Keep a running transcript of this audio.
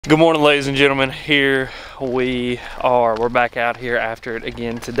Good morning, ladies and gentlemen. Here we are. We're back out here after it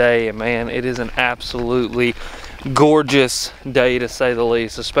again today, and man, it is an absolutely gorgeous day to say the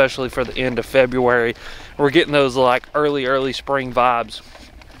least, especially for the end of February. We're getting those like early spring vibes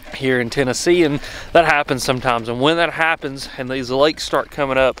here in Tennessee, and that happens sometimes. And when that happens and these lakes start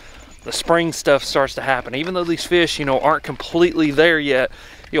coming up, the spring stuff starts to happen. Even though these fish, you know, aren't completely there yet,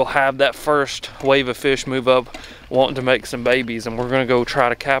 you'll have that first wave of fish move up wanting to make some babies, and we're going to go try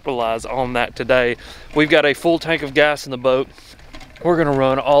to capitalize on that today. We've got a full tank of gas in the boat. We're going to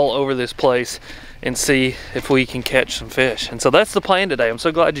run all over this place and see if we can catch some fish. And so that's the plan today. I'm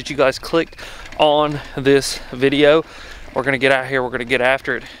so glad that you guys clicked on this video. We're going to get out here, we're going to get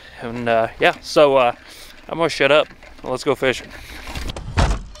after it, and yeah, so I'm going to shut up. Let's go fishing.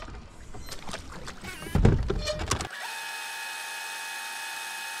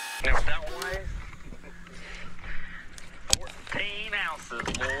 Now that weighs 14 ounces,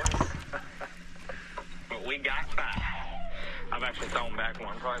 boys. But we got 5. I've actually thrown back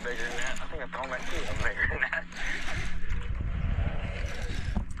one probably bigger than that. I think I've thrown back 2 of them bigger than that.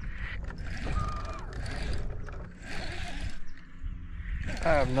 I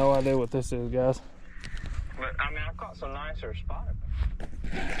have no idea what this is, guys. But I mean, I've caught some nicer spots.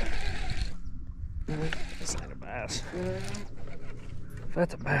 This ain't a bass. If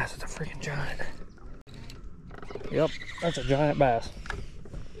that's a bass, it's a freaking giant. Yep, that's a giant bass.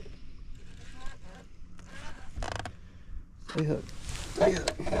 See hook. See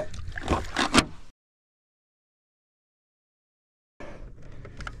hook.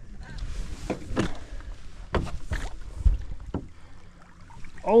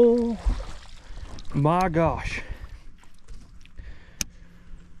 Oh my gosh.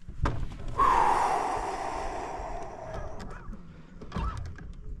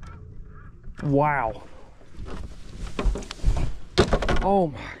 Wow. Oh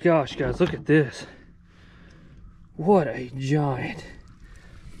my gosh, guys, look at this. What a giant.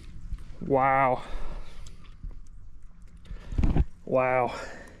 Wow. Wow.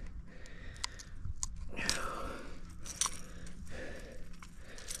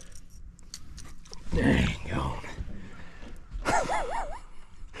 Dang on.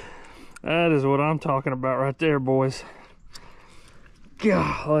 That is what I'm talking about right there, boys.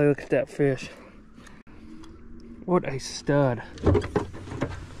 Golly, look at that fish. What a stud.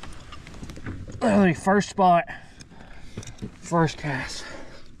 Literally first spot, first cast.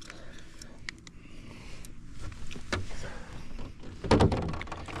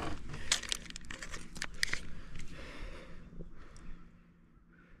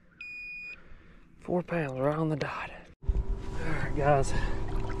 £4 right on the dot. All right, guys.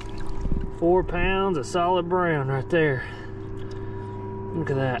 4 pounds of solid brown right there.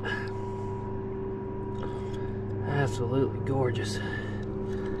 Look at that. Absolutely gorgeous.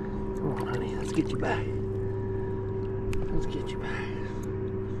 Come on, honey, let's get you back. Let's get you back.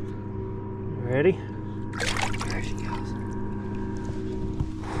 Ready? There she goes.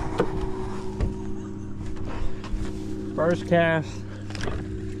 First cast,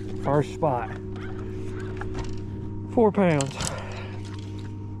 first spot. 4 pounds.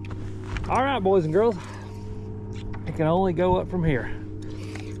 All right, boys and girls. It can only go up from here.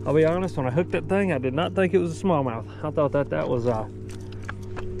 I'll be honest, when I hooked that thing, I did not think it was a smallmouth. I thought that was a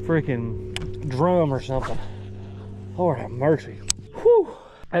freaking drum or something. Lord have mercy. Whew.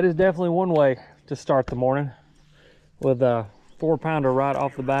 That is definitely one way to start the morning, with a 4-pounder right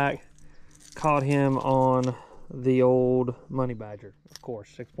off the back. Caught him on the old money badger, of course,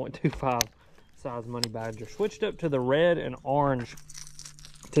 6.25 size money badger. Switched up to the red and orange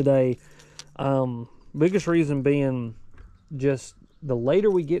today. Biggest reason being just the later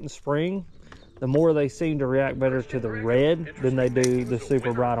we get in spring, the more they seem to react better to the red than they do the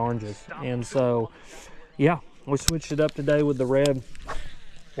super bright oranges. And so, yeah, we switched it up today with the red,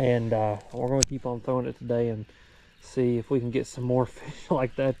 and we're going to keep on throwing it today and see if we can get some more fish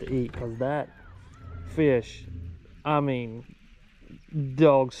like that to eat, because that fish, I mean,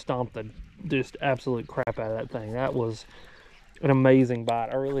 dog stomped the just absolute crap out of that thing. That was an amazing bite.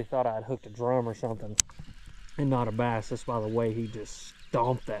 I really thought I'd hooked a drum or something and not a bass, just by the way he just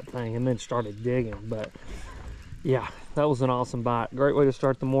stomped that thing and then started digging. But yeah, that was an awesome bite. Great way to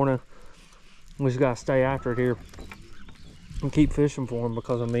start the morning. We just gotta stay after it here and keep fishing for him,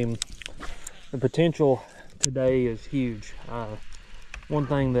 because I mean, the potential today is huge. One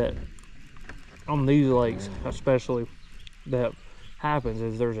thing that on these lakes especially that happens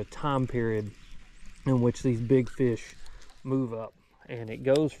is there's a time period in which these big fish move up, and it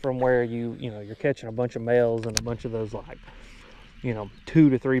goes from where you know you're catching a bunch of males and a bunch of those, like, you know,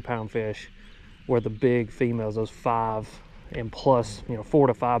 2 to 3 pound fish, where the big females, those 5 and plus, you know, 4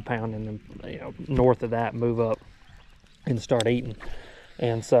 to 5 pound, and then, you know, north of that move up and start eating.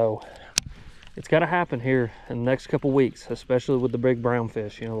 And so it's got to happen here in the next couple weeks, especially with the big brown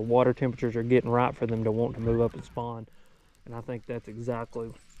fish. You know, the water temperatures are getting right for them to want to move up and spawn. And I think that's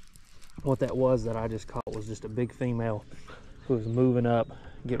exactly what that was that I just caught, was just a big female who was moving up,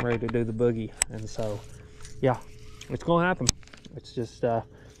 getting ready to do the boogie. And so, yeah, it's going to happen. It's just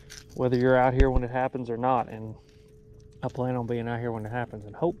whether you're out here when it happens or not. And I plan on being out here when it happens.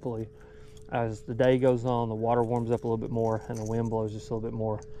 And hopefully, as the day goes on, the water warms up a little bit more and the wind blows just a little bit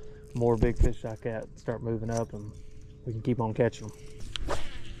more big fish like that start moving up, and we can keep on catching them.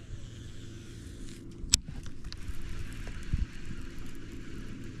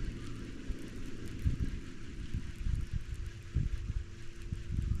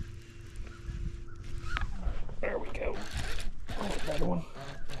 There we go. That's a better one.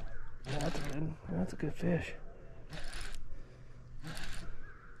 That's a good fish.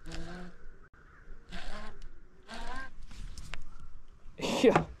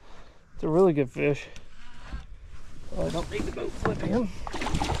 Yeah, it's a really good fish. I don't need to boat flip him.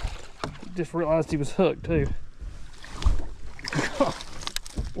 Just realized he was hooked too.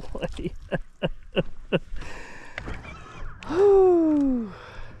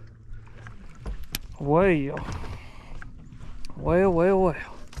 Boy. Well.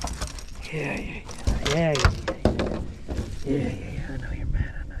 Yeah. I know you're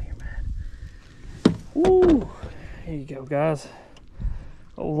mad. Woo! There you go, guys.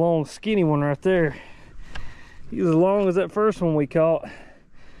 Old long skinny one right there. He was as long as that first one we caught,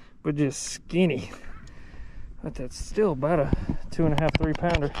 but just skinny. But that's still about a 2.5, 3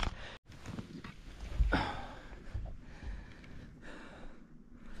 pounder.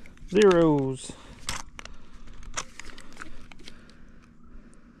 Zeros.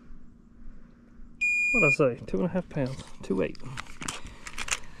 What'd I say? 2.5 pounds. 2.8.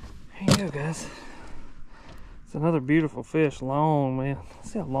 There you go, guys. It's another beautiful fish. Long, man.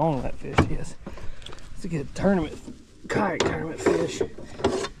 See how long that fish is. It's a good kayak tournament fish.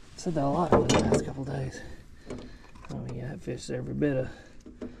 I've said that a lot over the past couple days. Oh yeah, that fish is every bit of,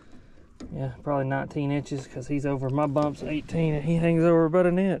 yeah, probably 19 inches, because he's over my bump's 18 and he hangs over about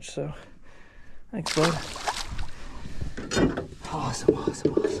an inch. So thanks, bud. Awesome.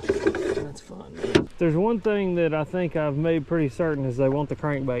 That's fun, man. There's one thing that I think I've made pretty certain is they want the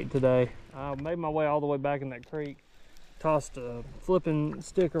crankbait today. I made my way all the way back in that creek, tossed a flipping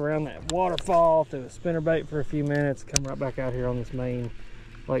stick around that waterfall, threw a spinnerbait for a few minutes, come right back out here on this main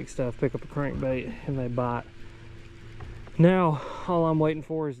lake stuff, pick up a crankbait, and they bite. Now, all I'm waiting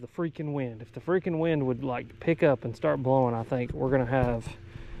for is the freaking wind. If the freaking wind would like pick up and start blowing, I think we're gonna have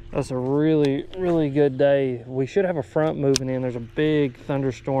us a really, really good day. We should have a front moving in. There's a big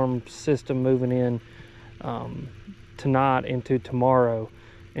thunderstorm system moving in tonight into tomorrow.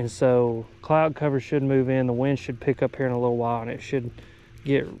 And so cloud cover should move in, the wind should pick up here in a little while, and it should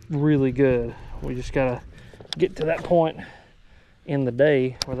get really good. We just gotta get to that point in the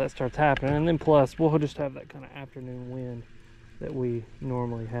day where that starts happening, and then plus we'll just have that kind of afternoon wind that we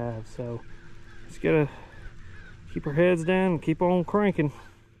normally have. So just gotta keep our heads down and keep on cranking.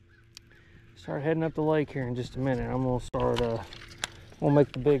 Start heading up the lake here in just a minute. I'm gonna start we'll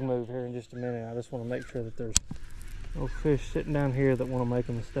make the big move here in just a minute. I just want to make sure that there's no fish sitting down here that want to make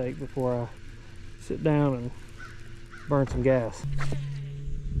a mistake before I sit down and burn some gas.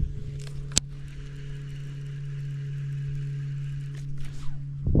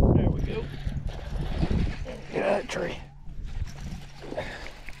 There we go. Get out of that tree.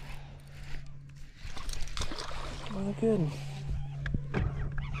 Really good.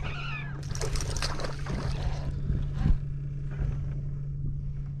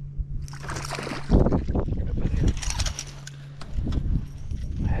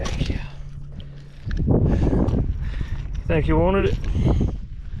 Think you wanted it?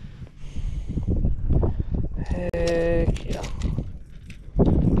 Heck yeah.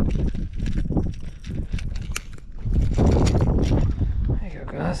 There you go,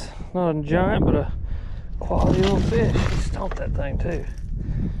 guys. Not a giant, but a quality little fish. He stomped that thing too.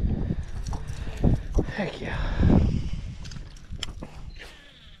 Heck yeah.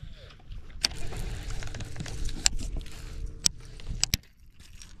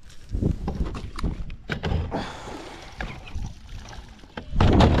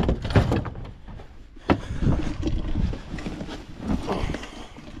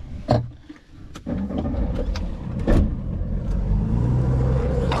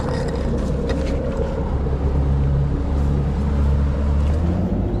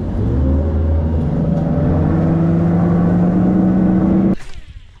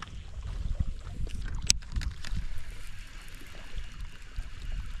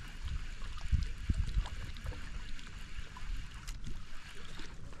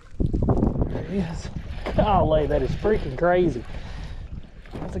 is. Golly, that is freaking crazy.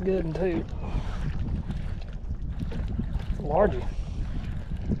 That's a good one too. It's a largie.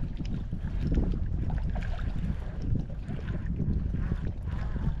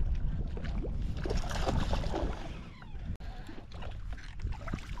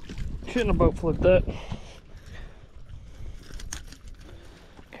 Shouldn't have boat flipped that. Come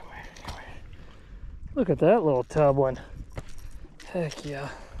here, come here. Look at that little tub one. Heck yeah.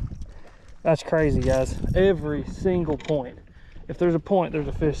 That's crazy, guys. Every single point. If there's a point, there's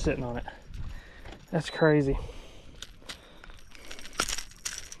a fish sitting on it. That's crazy.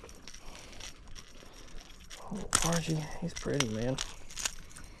 Oh, Archie, he's pretty, man.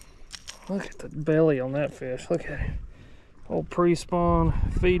 Look at the belly on that fish. Look at him. Old pre-spawn,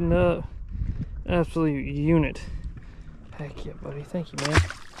 feeding up. Absolute unit. Heck yeah, buddy. Thank you, man.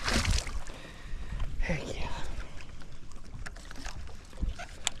 Heck yeah.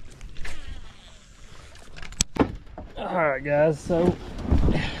 Alright, guys, so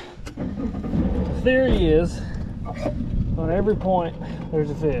the theory is on every point there's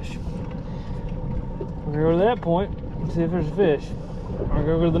a fish. We're gonna go to that point and see if there's a fish. We're gonna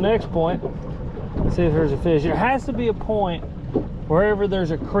go to the next point and see if there's a fish. There has to be a point wherever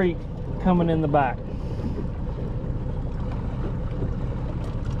there's a creek coming in the back.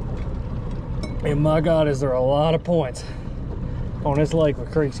 And my God, is there a lot of points on this lake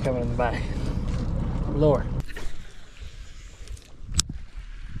with creeks coming in the back. Lord.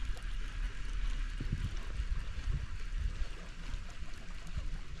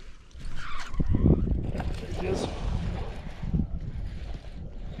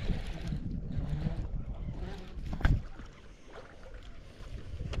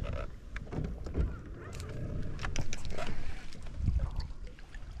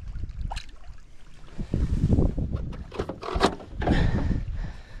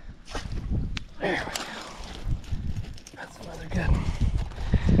 There we go. That's another good one.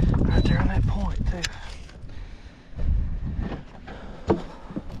 Right there on that point, too.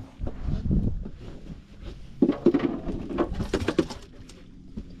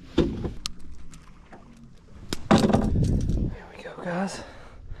 There we go, guys.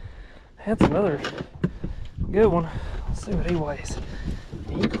 That's another good one. Let's see what he weighs.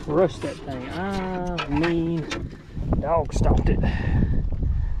 He crushed that thing. I mean, dog stomped it.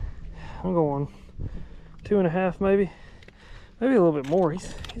 I'm going 2.5 maybe a little bit more.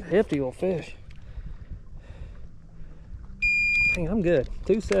 He's a hefty little fish. Dang, I'm good.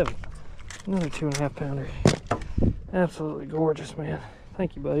 2.7. Another 2.5 pounder. Absolutely gorgeous, man.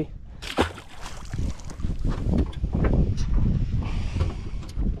 Thank you, buddy.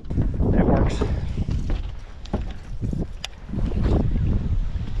 That works.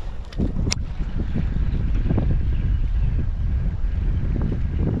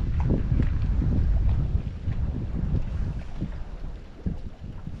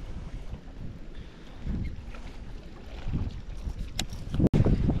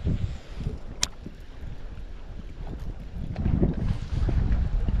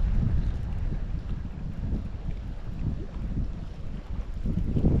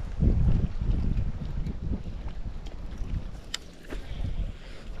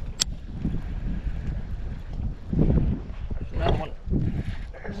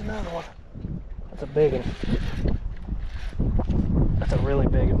 Another one. That's a big one. That's a really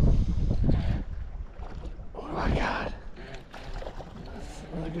big one. Oh my God. That's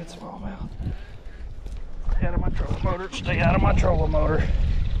another good smallmouth. Stay out of my trolling motor. Stay out of my trolling motor.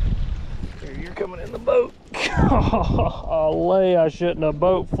 Here, you're coming in the boat. Golly, I shouldn't have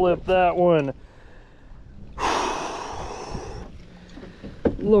boat flipped that one.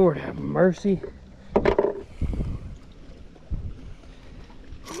 Lord have mercy.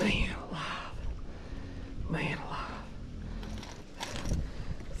 Man alive.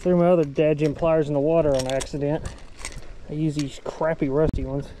 Threw my other dadgum pliers in the water on accident. I use these crappy rusty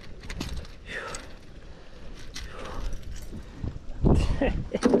ones. Look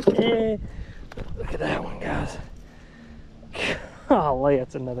at that one, guys. Golly,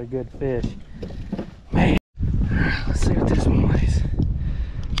 that's another good fish. Man. Let's see what this one weighs.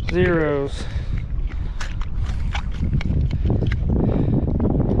 Zeros.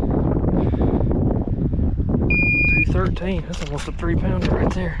 13. That's almost a 3 pounder right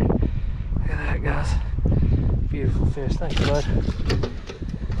there. Look at that, guys. Beautiful fish. Thanks, bud.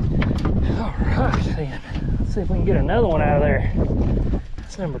 All right, then. Let's see if we can get another one out of there.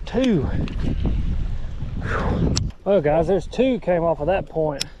 That's number 2. Whew. Well, guys, there's 2 came off of that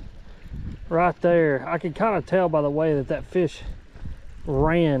point right there. I could kind of tell by the way that that fish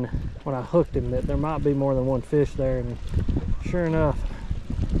ran when I hooked him that there might be more than one fish there, and sure enough,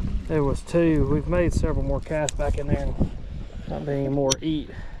 There was 2. We've made several more casts back in there and not been any more to eat.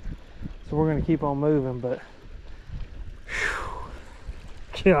 So we're gonna keep on moving, but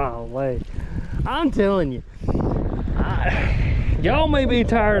whew, golly. I'm telling you, y'all may be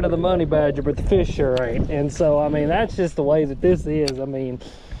tired of the money badger, but the fish sure ain't. And so, I mean, that's just the way that this is. I mean,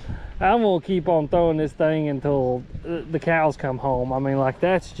 I'm gonna keep on throwing this thing until the cows come home. I mean, like,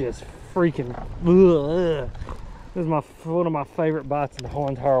 that's just freaking, ugh. This is one of my favorite bites in the whole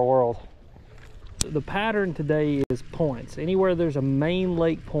entire world. The pattern today is points. Anywhere there's a main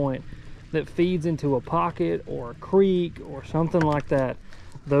lake point that feeds into a pocket or a creek or something like that,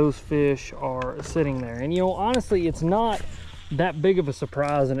 those fish are sitting there. And you know, honestly, it's not that big of a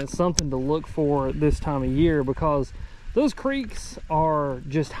surprise, and it's something to look for this time of year, because those creeks are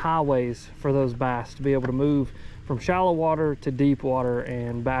just highways for those bass to be able to move from shallow water to deep water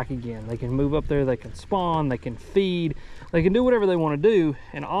and back again. They can move up there, they can spawn, they can feed, they can do whatever they want to do,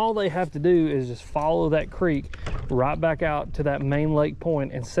 and all they have to do is just follow that creek right back out to that main lake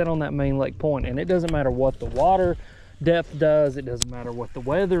point and sit on that main lake point. And it doesn't matter what the water depth does, it doesn't matter what the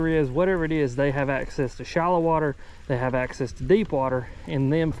weather is, whatever it is, they have access to shallow water, they have access to deep water,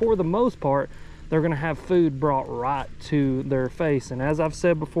 and then for the most part they're going to have food brought right to their face. And as I've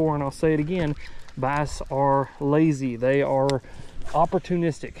said before, and I'll say it again, bass are lazy, they are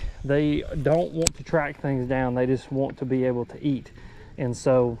opportunistic, they don't want to track things down, they just want to be able to eat. And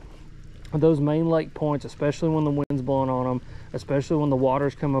so those main lake points, especially when the wind's blowing on them, especially when the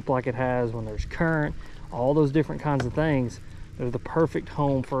water's come up like it has, when there's current, all those different kinds of things, they're the perfect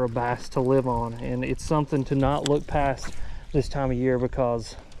home for a bass to live on. And it's something to not look past this time of year,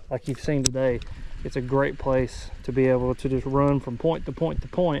 because like you've seen today, it's a great place to be able to just run from point to point to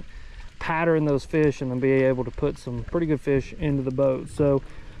point, pattern those fish, and then be able to put some pretty good fish into the boat. So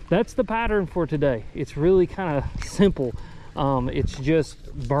that's the pattern for today. It's really kind of simple. It's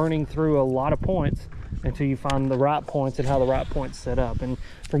just burning through a lot of points until you find the right points and how the right points set up. And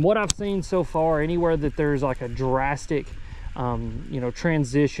from what I've seen so far, anywhere that there's like a drastic you know,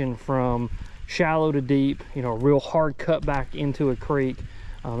 transition from shallow to deep, you know, a real hard cut back into a creek,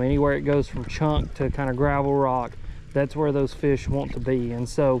 anywhere it goes from chunk to kind of gravel rock, that's where those fish want to be. And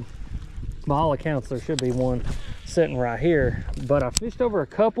so by all accounts there should be one sitting right here, but I fished over a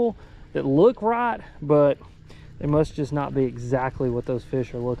couple that look right, but they must just not be exactly what those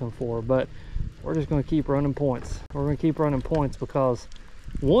fish are looking for. But we're just going to keep running points. We're going to keep running points, because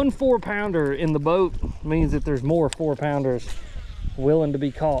one 4-pounder in the boat means that there's more 4-pounders willing to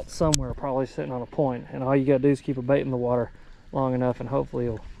be caught somewhere, probably sitting on a point. And all you got to do is keep a bait in the water long enough, and hopefully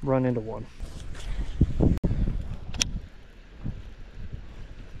you'll run into one.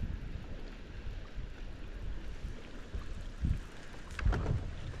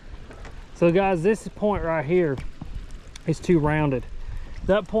 So guys, this point right here is too rounded.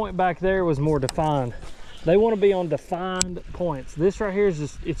 That point back there was more defined. They want to be on defined points. This right here is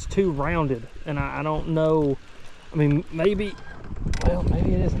just, it's too rounded, and I don't know. I mean, maybe, well,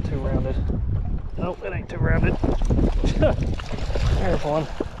 maybe it isn't too rounded. Nope, it ain't too rounded. There's one.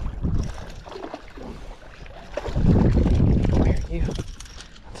 Come here, you.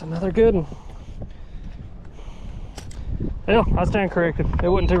 That's another good one. Well, I stand corrected. It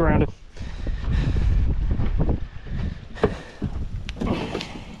wasn't too rounded.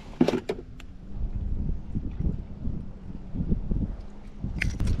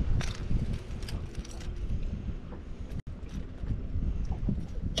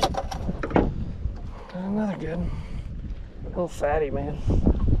 Another good one. Little fatty, man.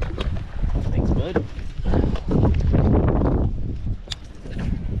 Thanks, bud.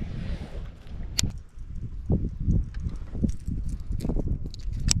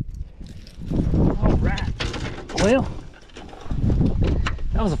 All right. Well,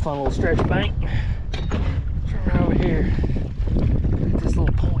 that was a fun little stretch bank. Turn right over here. Look at this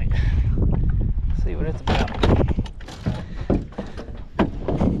little point. See what it's about.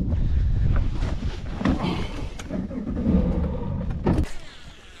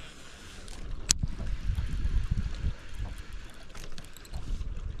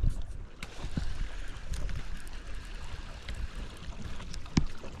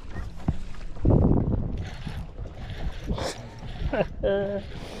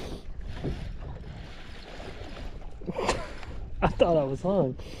 I thought I was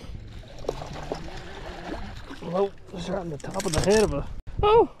hung. Nope, it's right in the top of the head of a...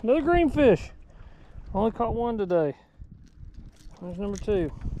 Oh, another greenfish. Only caught one today. There's number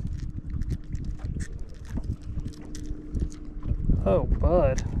 2. Oh,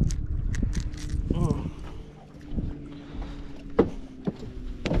 bud.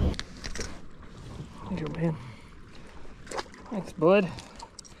 Thank you, man. Thanks, bud.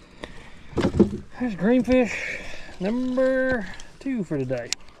 There's greenfish number 2 for today.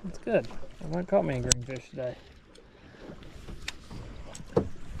 That's good. I've not caught me a greenfish today.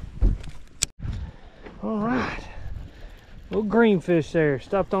 All right, little greenfish there.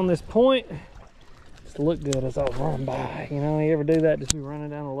 Stopped on this point. Just looked good as I was running by. You know, you ever do that? Just be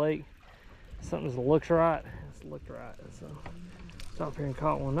running down the lake. Something just looks right. Just looked right. So stopped here and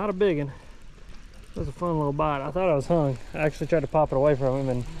caught one. Not a big one. It was a fun little bite. I thought I was hung. I actually tried to pop it away from him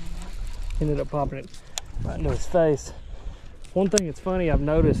and ended up popping it right into his face. One thing that's funny I've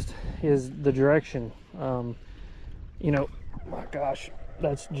noticed is the direction. You know, my gosh,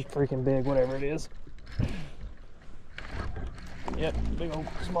 that's just freaking big, whatever it is. Yep, big old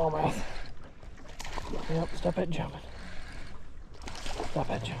smallmouth. Yep, stop that jumping. Stop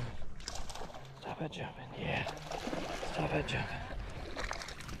that jumping. Stop that jumping, yeah. Stop that jumping.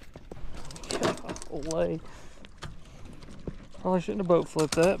 Away. Probably shouldn't have boat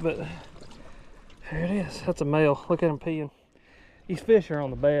flipped that, but there it is. That's a male. Look at him peeing. These fish are on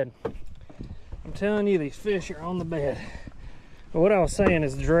the bed. I'm telling you, these fish are on the bed. But what I was saying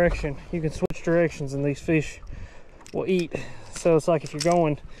is the direction. You can switch directions and these fish will eat. So it's like if you're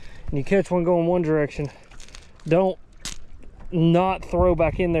going and you catch one going one direction, don't not throw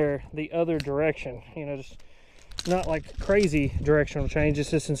back in there the other direction. You know, just not like crazy directional change.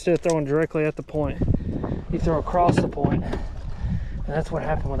 It's just instead of throwing directly at the point, you throw across the point. And that's what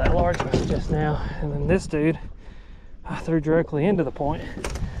happened with that largemouth just now. And then this dude, I threw directly into the point.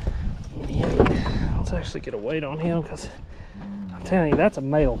 Yeah, let's actually get a weight on him because I'm telling you, that's a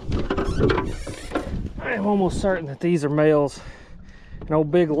male. I am almost certain that these are males. And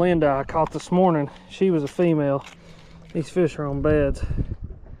old Big Linda I caught this morning, she was a female. These fish are on beds.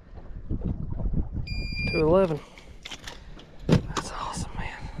 211. That's awesome,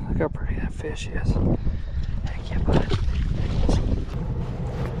 man. Look how pretty that fish is. Heck yeah, bud.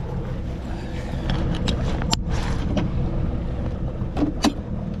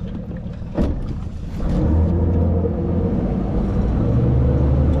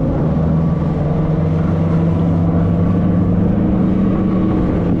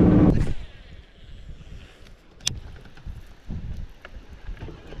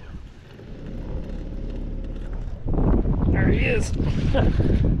 There he is.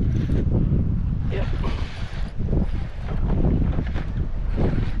 Yep.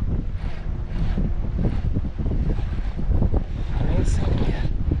 I ain't seen him yet.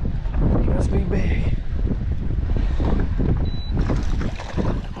 He must be big.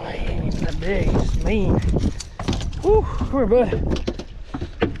 Oh, he ain't even that big. He's just mean. Woo, come here, bud.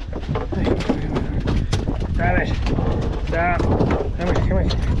 Grab it. Stop. Come here, come here.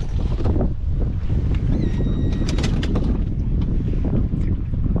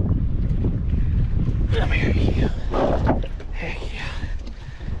 Come here, you. Heck yeah.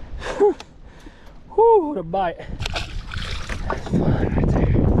 Whew, what a bite. That's fun right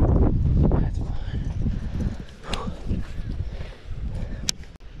there. That's fun.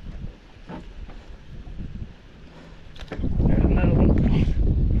 There's another one.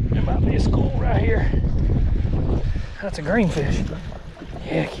 There might be a school right here. That's a greenfish.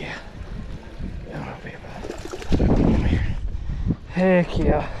 Heck yeah. Come here. Heck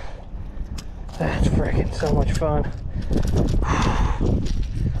yeah. That's freaking so much fun.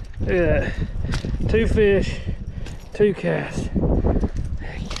 Look at that. 2 fish, 2 casts.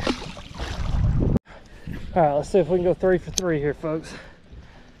 Heck yeah. All right, let's see if we can go 3 for 3 here, folks.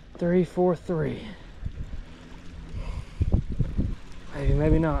 3 for 3. Maybe,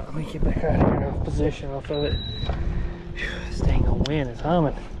 maybe not. Let me get back out here in position off of it. Whew, this dang old wind is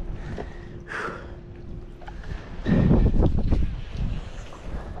humming.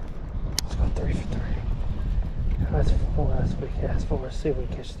 Let's go 3 for 3. That's 4. That's what we cast for. Let's see if we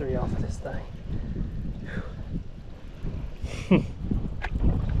can catch 3 off of this thing.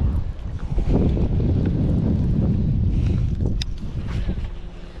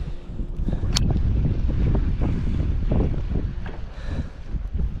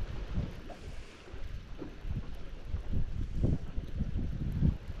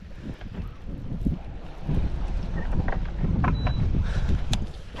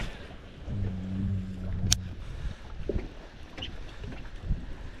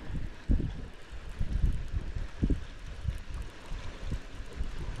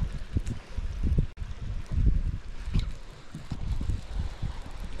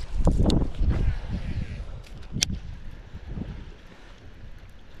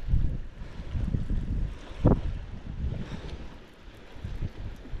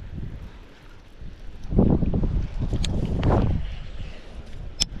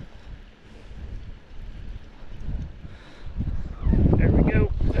 There we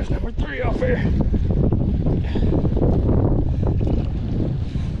go. There's number 3 off there.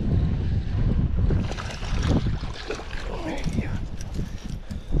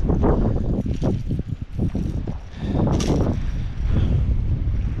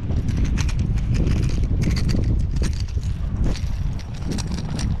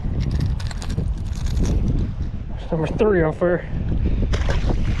 3 off there.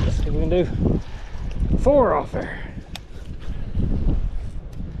 Let's see if we can do 4 off there.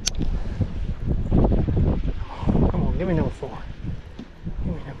 Come on, give me number 4.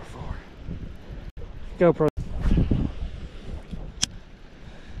 Give me number 4. GoPro.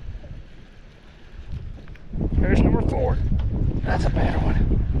 There's number 4. That's a better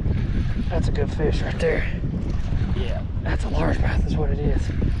one. That's a good fish right there. Yeah, that's a largemouth is what it is.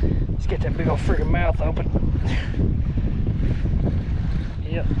 Let's get that big old freaking mouth open.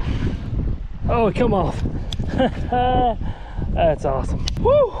 Yep. Oh, it come off. That's awesome.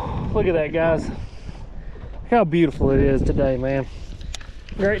 Woo! Look at that, guys. Look how beautiful it is today, man.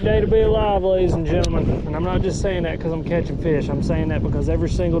 Great day to be alive, ladies and gentlemen. And I'm not just saying that because I'm catching fish. I'm saying that because every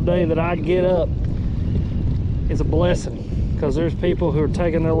single day that I get up is a blessing. Because there's people who are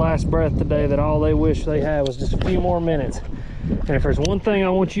taking their last breath today that all they wish they had was just a few more minutes. And if there's one thing I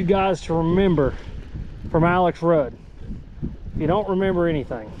want you guys to remember from Alex Rudd, if you don't remember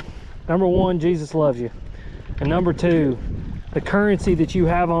anything, number 1, Jesus loves you. And number 2, the currency that you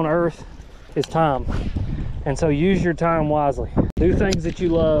have on earth is time. And so use your time wisely. Do things that you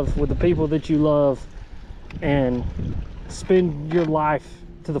love with the people that you love and spend your life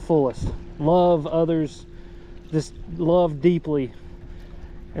to the fullest. Love others. Just love deeply,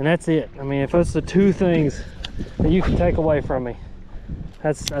 and that's it. I mean, if that's the 2 things that you can take away from me,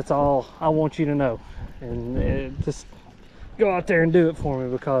 that's all I want you to know. And just go out there and do it for me,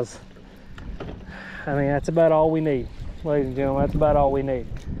 because I mean, that's about all we need, ladies and gentlemen. That's about all we need.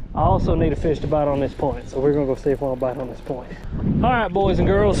 I also need a fish to bite on this point, so we're gonna go see if we'll bite on this point. All right, boys and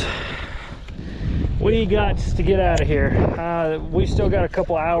girls, we got to get out of here. We still got a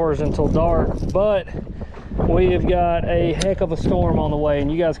couple hours until dark, but we have got a heck of a storm on the way, and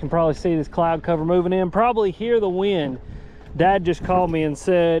you guys can probably see this cloud cover moving in. Probably hear the wind. Dad just called me and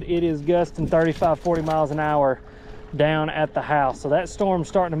said it is gusting 35-40 miles an hour down at the house. So that storm's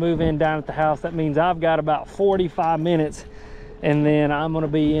starting to move in down at the house. That means I've got about 45 minutes and then I'm going to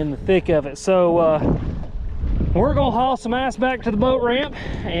be in the thick of it. So we're going to haul some ass back to the boat ramp,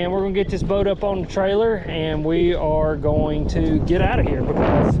 and we're going to get this boat up on the trailer, and we are going to get out of here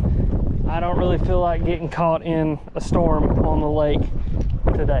because I don't really feel like getting caught in a storm on the lake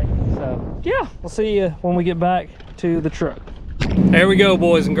today. So yeah, we'll see you when we get back to the truck. There we go,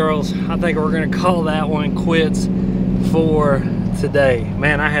 boys and girls. I think we're gonna call that one quits for today.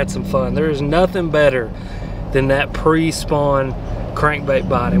 Man, I had some fun. There's nothing better than that pre-spawn crankbait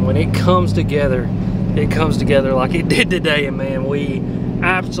bite, and when it comes together like it did today. And man, we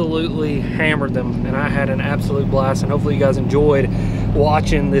absolutely hammered them, and I had an absolute blast. And hopefully you guys enjoyed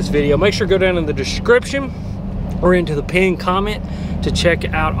watching this video. Make sure to go down in the description or into the pinned comment to check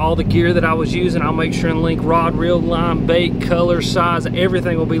out all the gear that I was using. I'll make sure and link rod, reel, line, bait, color, size,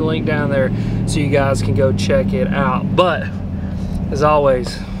 everything will be linked down there so you guys can go check it out. But as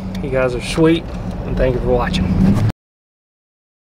always, you guys are sweet, and thank you for watching.